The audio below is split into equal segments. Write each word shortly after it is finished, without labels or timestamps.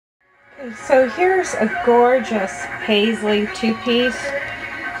So here's a gorgeous paisley two-piece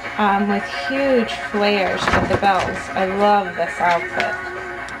with huge flares at the bells. I love this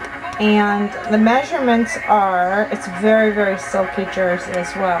outfit. And the measurements are, it's very, very silky jersey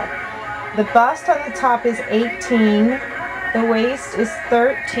as well. The bust on the top is 18. The waist is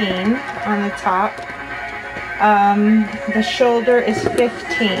 13 on the top. The shoulder is 15.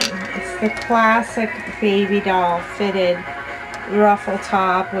 It's the classic baby doll fitted ruffle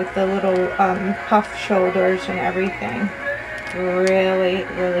top with the little puff shoulders and everything. Really,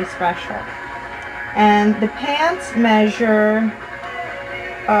 really special. And the pants measure,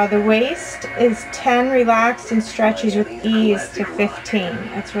 the waist is 10 relaxed and stretches with ease to 15.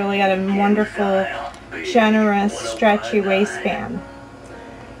 It's really got a wonderful, generous, stretchy waistband.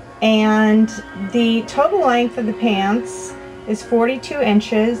 And the total length of the pants is 42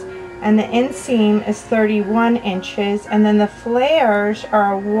 inches. And the inseam is 31 inches, and then the flares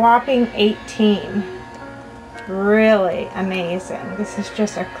are a whopping 18. Really amazing. This is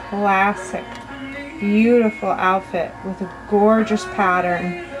just a classic, beautiful outfit with a gorgeous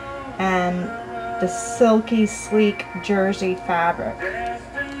pattern and the silky, sleek jersey fabric.